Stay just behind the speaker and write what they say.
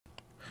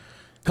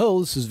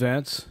Hello, this is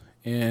Vance,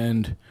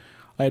 and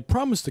I had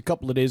promised a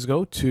couple of days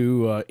ago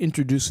to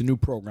introduce a new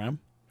program,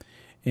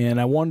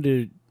 and I wanted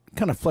to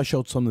kind of flesh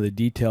out some of the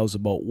details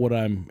about what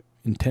I'm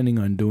intending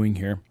on doing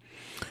here.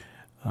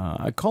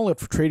 I call it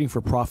for trading for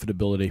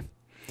profitability,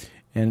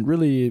 and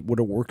really what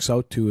it works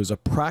out to is a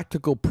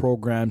practical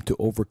program to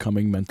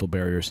overcoming mental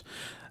barriers.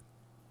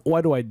 Why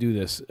do I do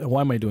this?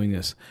 Why am I doing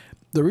this?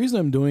 The reason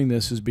I'm doing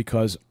this is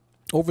because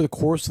over the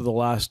course of the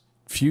last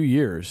few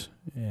years,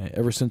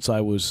 ever since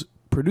I was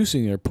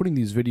producing or putting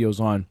these videos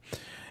on,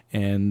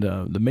 and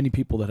the many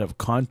people that have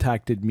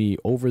contacted me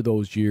over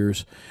those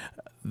years,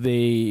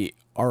 they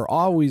are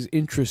always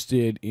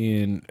interested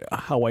in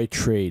how I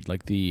trade,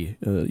 like the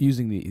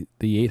using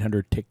the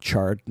 800 tick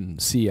chart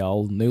and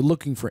CL, and they're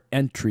looking for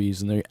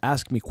entries and they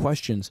ask me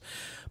questions.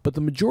 But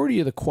the majority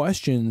of the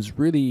questions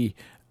really,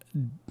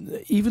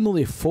 even though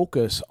they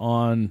focus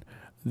on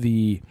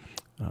the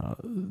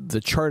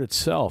chart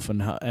itself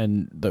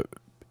and the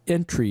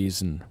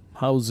entries and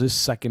how's this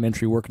second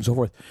entry work and so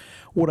forth,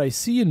 what I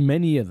see in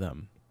many of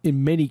them,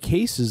 in many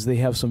cases, they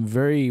have some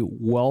very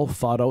well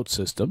thought out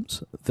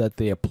systems that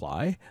they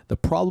apply. The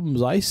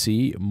problems I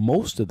see,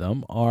 most of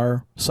them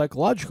are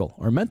psychological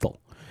or mental.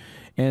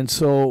 And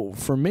so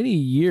for many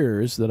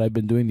years that I've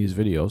been doing these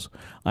videos,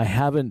 I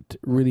haven't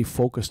really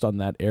focused on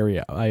that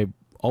area. I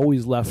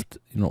always left,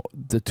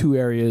 the two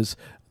areas,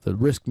 the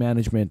risk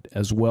management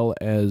as well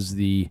as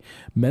the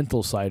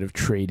mental side of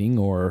trading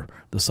or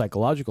the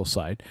psychological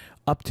side,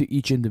 up to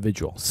each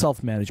individual.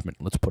 Self-management,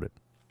 let's put it.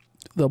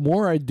 The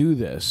more I do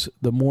this,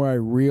 the more I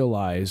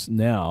realize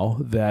now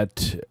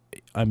that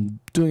I'm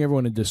doing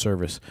everyone a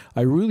disservice.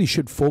 I really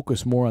should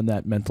focus more on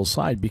that mental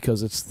side,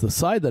 because it's the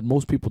side that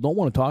most people don't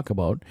want to talk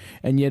about,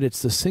 and yet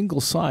it's the single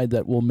side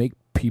that will make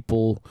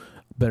people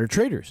better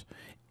traders.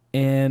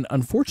 And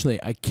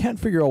unfortunately, I can't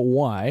figure out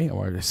why,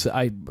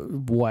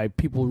 why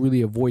people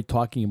really avoid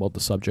talking about the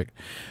subject,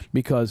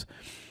 because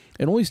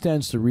it only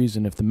stands to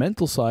reason if the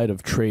mental side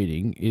of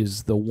trading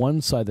is the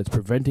one side that's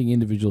preventing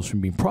individuals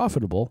from being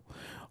profitable,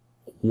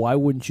 why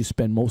wouldn't you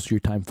spend most of your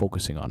time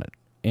focusing on it?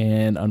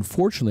 And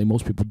unfortunately,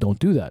 most people don't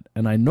do that.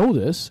 And I know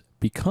this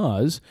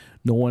because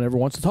no one ever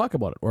wants to talk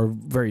about it, or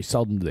very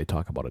seldom do they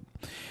talk about it.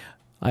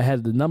 I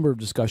had a number of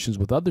discussions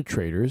with other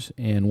traders,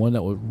 and one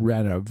that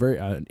ran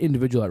an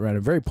individual that ran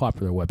a very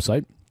popular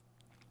website,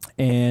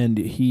 and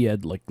he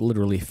had like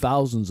literally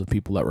thousands of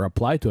people that were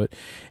applied to it,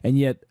 and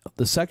yet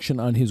the section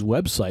on his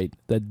website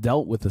that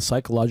dealt with the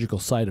psychological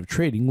side of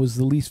trading was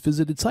the least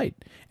visited site,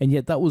 and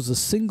yet that was the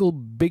single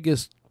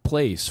biggest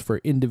place for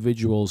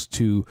individuals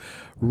to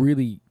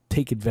really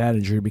take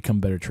advantage or become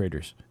better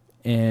traders,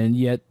 and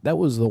yet that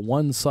was the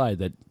one side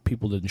that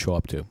people didn't show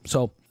up to.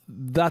 So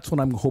that's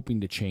what I'm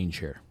hoping to change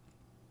here.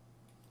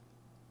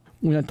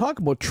 When I talk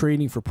about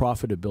trading for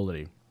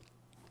profitability,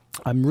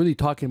 I'm really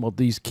talking about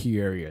these key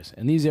areas.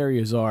 And these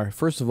areas are,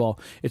 first of all,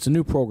 it's a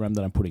new program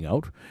that I'm putting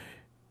out.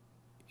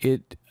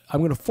 I'm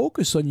going to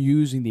focus on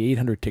using the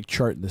 800 tick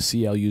chart and the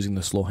CL using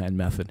the slow hand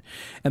method.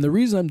 And the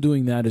reason I'm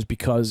doing that is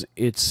because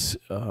it's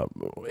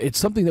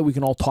something that we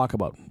can all talk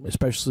about,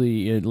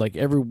 especially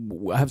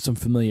I have some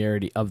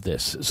familiarity of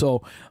this,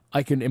 so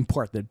I can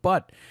impart that.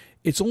 But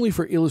it's only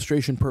for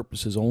illustration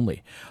purposes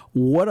only.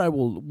 What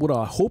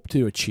I hope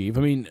to achieve,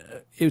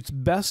 it's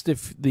best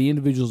if the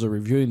individuals that are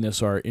reviewing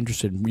this are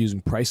interested in using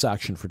price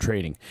action for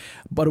trading,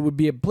 but it would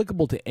be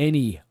applicable to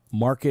any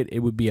market. It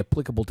would be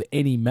applicable to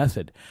any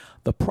method.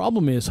 The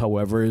problem is,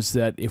 however, is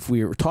that if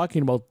we are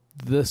talking about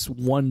this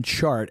one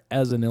chart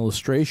as an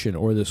illustration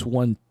or this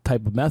one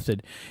type of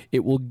method,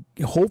 it will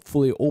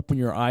hopefully open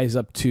your eyes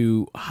up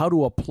to how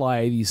to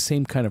apply these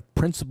same kind of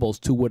principles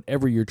to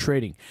whatever you're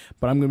trading.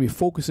 But I'm going to be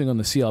focusing on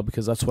the CL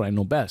because that's what I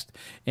know best,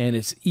 and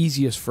it's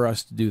easiest for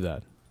us to do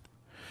that.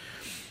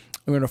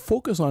 I'm going to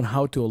focus on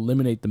how to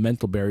eliminate the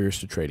mental barriers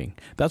to trading.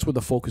 That's where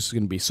the focus is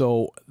going to be.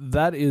 So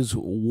that is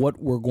what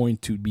we're going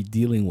to be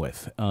dealing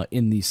with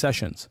in these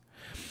sessions.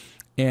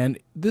 And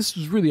this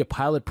is really a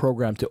pilot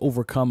program to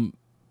overcome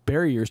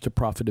barriers to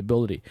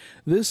profitability.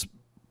 This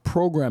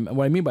program, and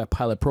what I mean by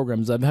pilot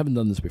program is I haven't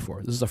done this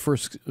before. This is the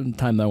first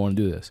time that I want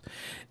to do this.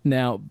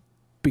 Now,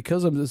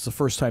 because this is the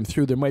first time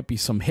through, there might be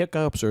some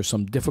hiccups or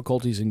some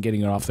difficulties in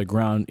getting it off the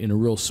ground in a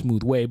real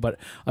smooth way, but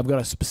I've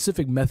got a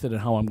specific method in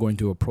how I'm going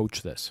to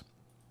approach this.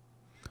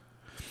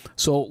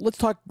 So let's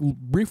talk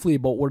briefly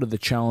about what are the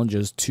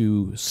challenges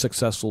to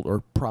successful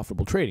or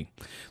profitable trading.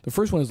 The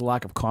first one is the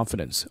lack of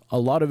confidence. A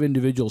lot of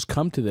individuals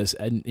come to this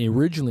and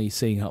originally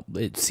saying how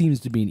it seems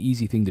to be an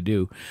easy thing to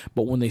do,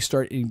 but when they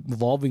start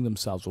involving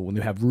themselves or when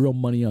they have real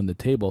money on the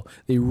table,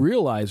 they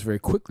realize very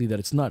quickly that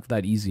it's not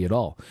that easy at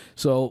all.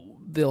 So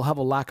they'll have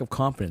a lack of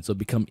confidence. They'll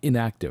become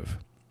inactive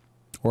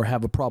or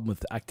have a problem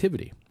with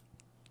activity.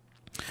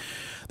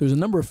 There's a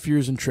number of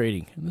fears in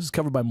trading, and this is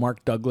covered by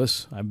Mark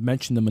Douglas. I've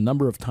mentioned them a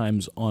number of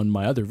times on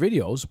my other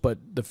videos, but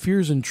the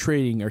fears in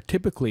trading are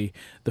typically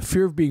the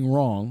fear of being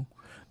wrong,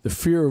 the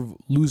fear of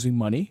losing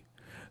money,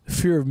 the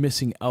fear of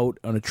missing out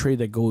on a trade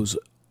that goes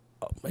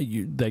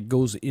that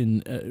goes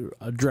in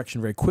a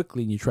direction very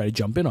quickly and you try to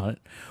jump in on it,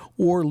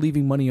 or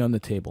leaving money on the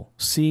table,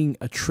 seeing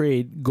a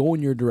trade go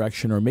in your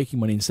direction or making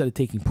money, instead of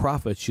taking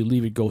profits, you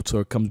leave it go so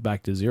it comes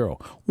back to zero,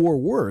 or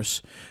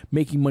worse,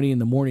 making money in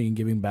the morning and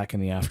giving back in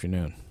the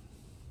afternoon.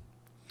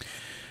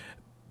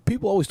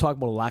 People always talk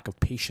about a lack of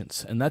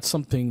patience, and that's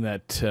something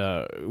that,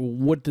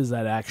 what does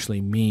that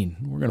actually mean?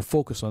 We're going to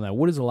focus on that.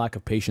 What is a lack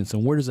of patience,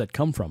 and where does that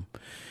come from?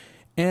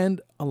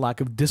 And a lack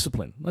of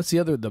discipline. That's the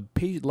other.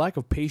 Lack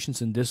of patience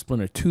and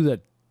discipline are two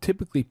that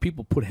typically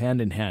people put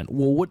hand in hand.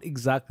 Well, what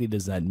exactly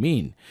does that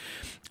mean?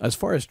 As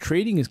far as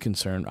trading is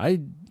concerned,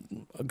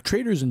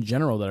 traders in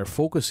general that are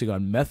focusing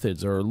on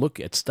methods or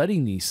look at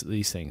studying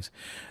these things,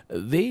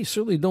 they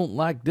certainly don't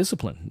lack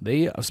discipline.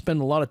 They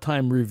spend a lot of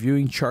time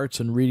reviewing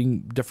charts and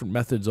reading different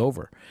methods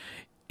over.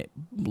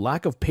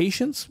 Lack of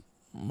patience,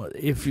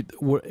 if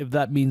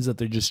that means that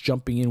they're just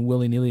jumping in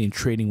willy-nilly and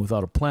trading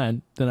without a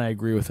plan, then I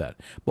agree with that.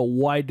 But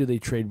why do they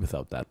trade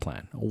without that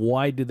plan?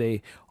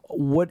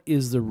 What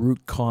is the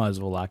root cause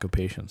of a lack of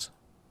patience?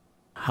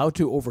 How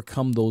to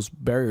overcome those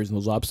barriers and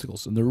those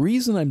obstacles. And the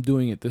reason I'm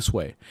doing it this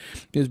way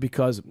is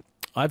because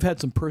I've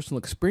had some personal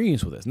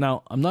experience with this.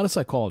 Now, I'm not a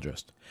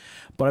psychologist,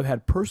 but I've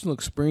had personal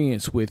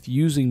experience with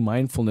using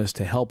mindfulness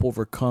to help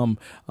overcome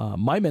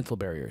my mental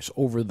barriers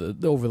over the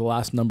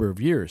last number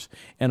of years,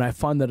 and I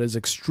find that is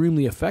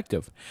extremely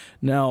effective.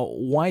 Now,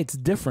 why it's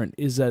different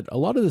is that a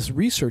lot of this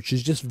research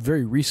is just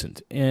very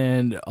recent,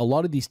 and a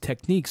lot of these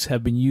techniques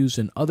have been used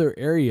in other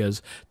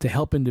areas to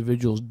help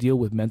individuals deal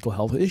with mental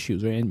health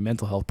issues and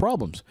mental health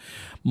problems.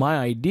 My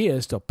idea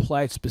is to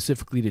apply it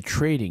specifically to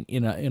trading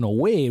in a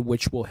way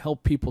which will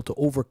help people to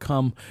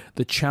overcome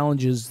the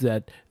challenges,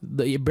 the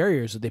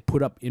barriers that they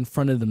put up in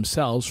front of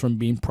themselves from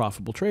being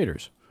profitable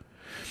traders.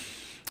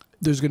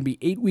 There's going to be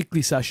 8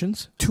 weekly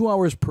sessions, 2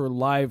 hours per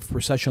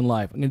session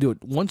live. I'm going to do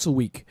it once a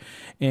week.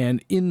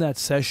 And in that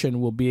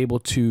session, we'll be able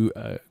to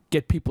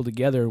get people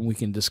together and we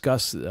can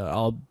discuss. There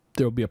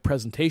will be a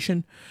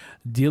presentation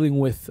dealing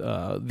with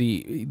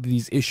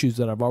these issues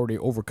that I've already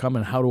overcome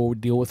and how to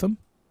deal with them.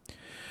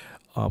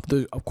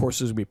 Of course,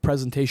 there's going to be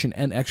presentation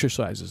and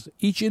exercises.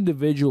 Each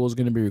individual is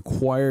going to be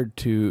required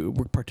to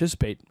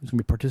participate. There's going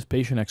to be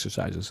participation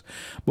exercises.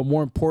 But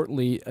more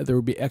importantly, there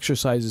will be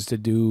exercises to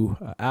do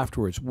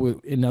afterwards.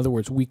 In other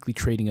words, weekly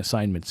trading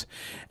assignments.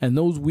 And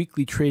those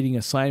weekly trading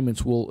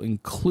assignments will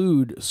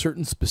include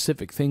certain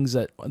specific things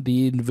that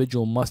the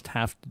individual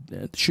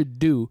should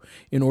do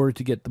in order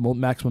to get the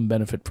maximum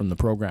benefit from the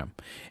program.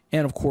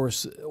 And of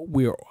course,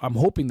 I'm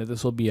hoping that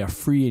this will be a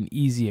free and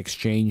easy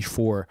exchange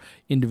for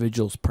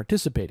individuals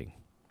participating.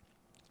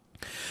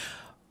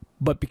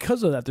 But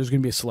because of that, there's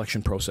going to be a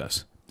selection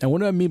process. And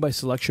what I mean by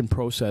selection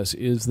process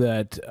is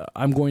that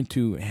I'm going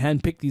to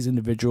handpick these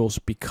individuals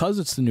because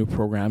it's the new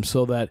program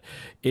so that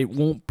it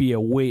won't be a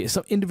waste.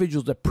 Some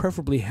individuals that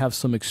preferably have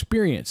some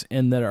experience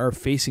and that are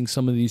facing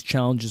some of these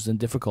challenges and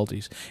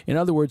difficulties. In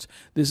other words,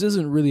 this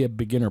isn't really a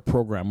beginner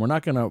program. I'm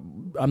not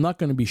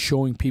going to be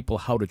showing people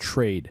how to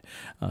trade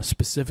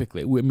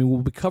specifically.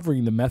 We'll be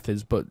covering the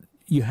methods, but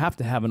you have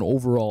to have an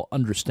overall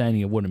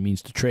understanding of what it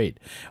means to trade.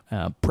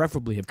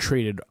 Preferably have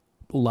traded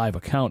live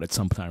account at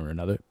some time or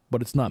another,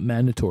 but it's not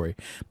mandatory.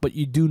 But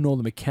you do know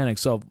the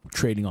mechanics of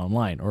trading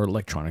online or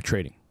electronic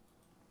trading.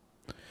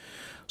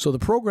 So the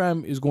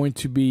program is going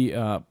to be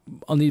on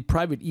the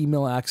private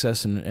email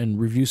access and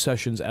review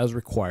sessions as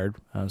required.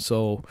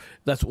 So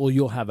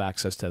you'll have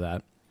access to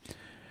that.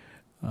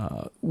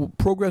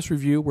 Progress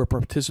review, where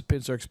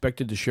participants are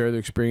expected to share their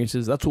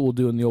experiences. That's what we'll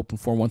do in the open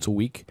forum once a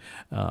week.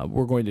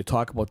 We're going to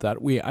talk about that.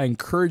 I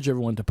encourage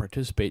everyone to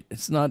participate.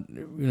 It's not,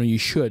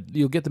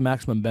 you'll get the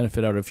maximum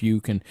benefit out if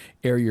you can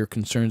air your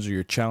concerns or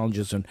your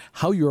challenges and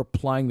how you're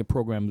applying the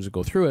program as you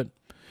go through it.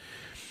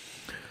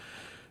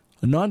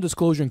 A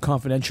non-disclosure and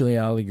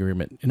confidentiality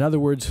agreement. In other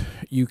words,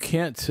 you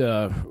can't,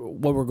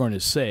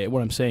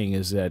 what I'm saying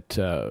is that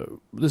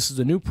this is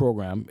a new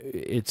program.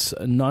 It's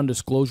a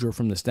non-disclosure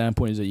from the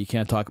standpoint is that you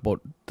can't talk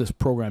about this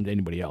program to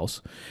anybody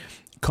else.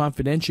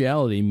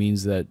 Confidentiality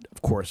means that,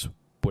 of course,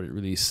 what it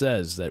really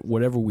says, that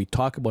whatever we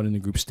talk about in the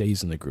group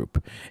stays in the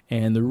group.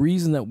 And the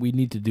reason that we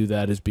need to do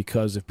that is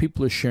because if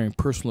people are sharing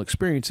personal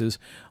experiences,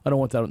 I don't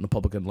want that out in the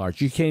public at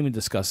large. You can't even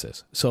discuss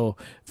this. So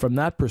from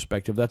that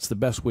perspective, that's the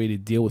best way to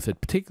deal with it,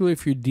 particularly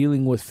if you're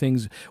dealing with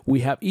things.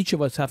 Each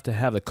of us have to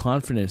have the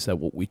confidence that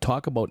what we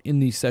talk about in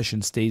these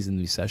sessions stays in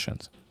these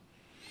sessions.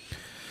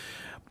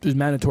 There's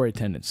mandatory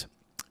attendance.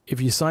 If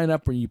you sign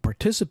up or you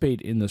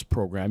participate in this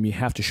program, you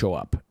have to show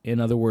up. In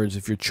other words,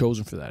 if you're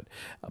chosen for that.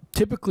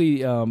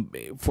 Typically,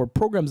 for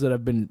programs that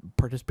have been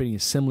participating in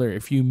similar,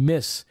 if you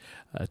miss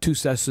two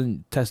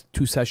sessions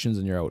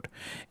and you're out.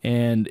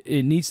 And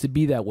it needs to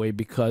be that way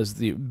because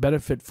the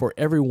benefit for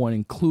everyone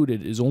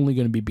included is only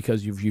going to be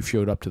because you've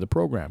showed up to the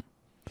program.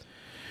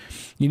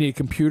 You need a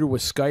computer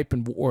with Skype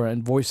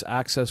and voice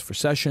access for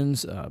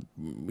sessions.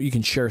 You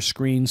can share a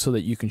screen so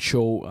that you can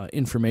show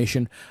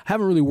information. I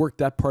haven't really worked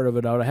that part of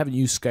it out. I haven't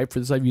used Skype for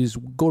this. I've used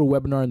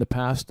GoToWebinar in the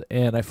past,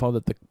 and I found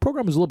that the program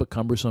program is a little bit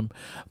cumbersome,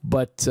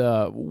 but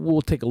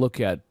we'll take a look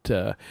at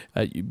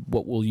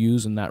what we'll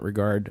use in that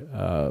regard.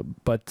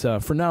 But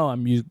for now,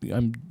 I'm going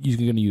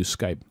to use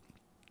Skype.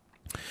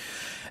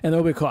 And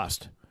there'll be a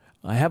cost.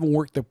 I haven't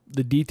worked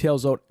the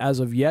details out as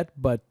of yet,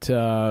 but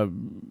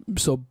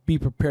so be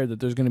prepared that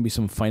there's going to be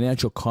some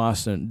financial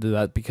costs and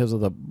that because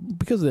of the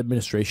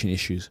administration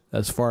issues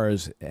as far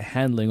as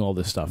handling all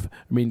this stuff.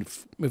 I mean,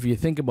 if you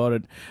think about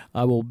it,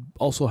 I will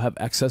also have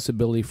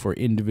accessibility for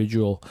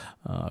individual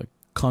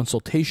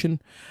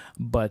consultation,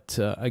 but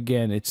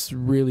again, it's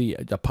really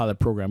a pilot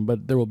program,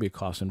 but there will be a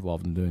cost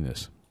involved in doing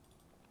this.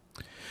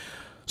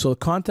 So the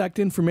contact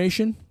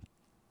information,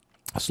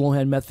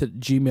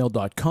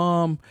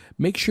 slohanmethod@gmail.com.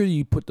 Make sure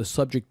you put the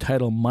subject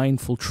title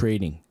 "Mindful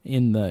Trading"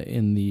 in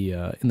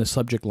the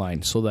subject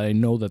line, so that I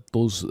know that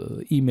those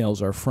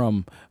emails are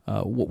from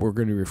what we're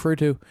going to refer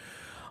to.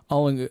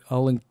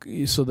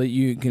 So that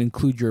you can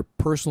include your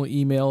personal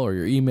email or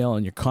your email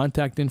and your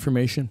contact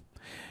information,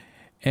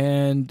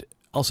 and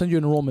I'll send you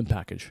an enrollment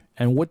package.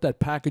 And what that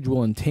package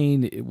will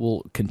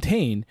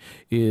contain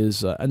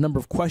is a number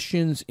of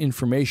questions,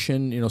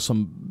 information,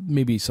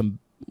 maybe some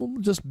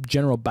just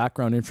general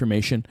background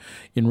information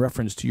in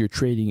reference to your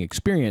trading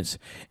experience.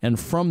 And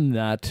from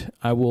that,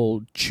 I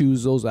will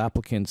choose those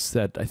applicants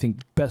that I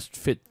think best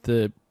fit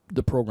the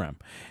program.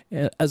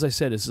 As I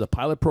said, this is a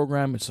pilot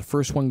program. It's the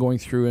first one going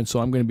through, and so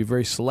I'm going to be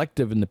very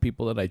selective in the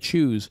people that I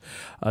choose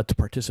to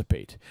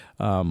participate.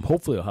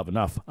 Hopefully I'll have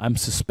enough. I'm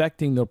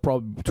suspecting they'll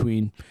probably be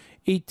between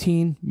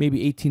 18,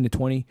 maybe 18 to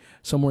 20,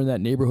 somewhere in that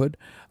neighborhood.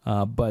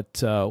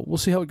 But we'll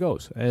see how it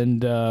goes.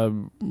 And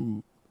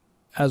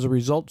as a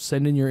result,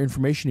 send in your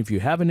information if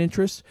you have an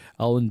interest.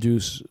 I'll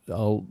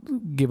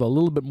give a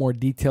little bit more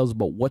details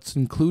about what's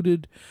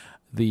included,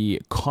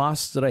 the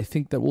costs that I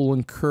think that will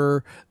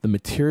incur, the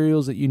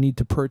materials that you need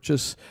to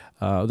purchase.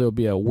 There'll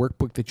be a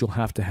workbook that you'll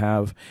have to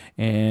have,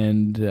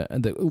 and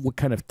what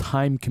kind of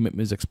time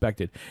commitment is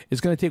expected.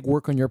 It's going to take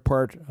work on your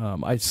part.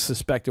 I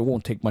suspect it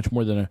won't take much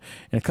more than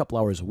a couple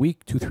hours a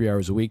week, 2-3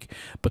 hours a week,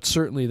 but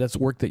certainly that's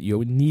work that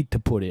you need to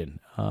put in,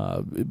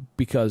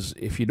 because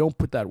if you don't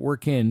put that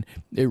work in,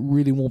 it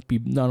really won't be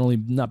not only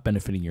not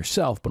benefiting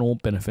yourself, but it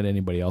won't benefit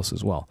anybody else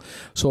as well.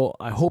 So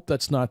I hope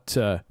that's not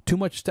too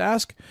much to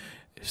ask.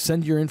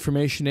 Send your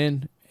information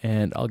in,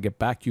 and I'll get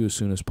back to you as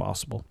soon as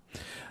possible.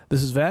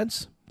 This is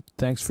Vance.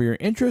 Thanks for your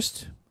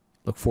interest.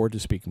 Look forward to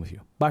speaking with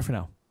you. Bye for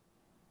now.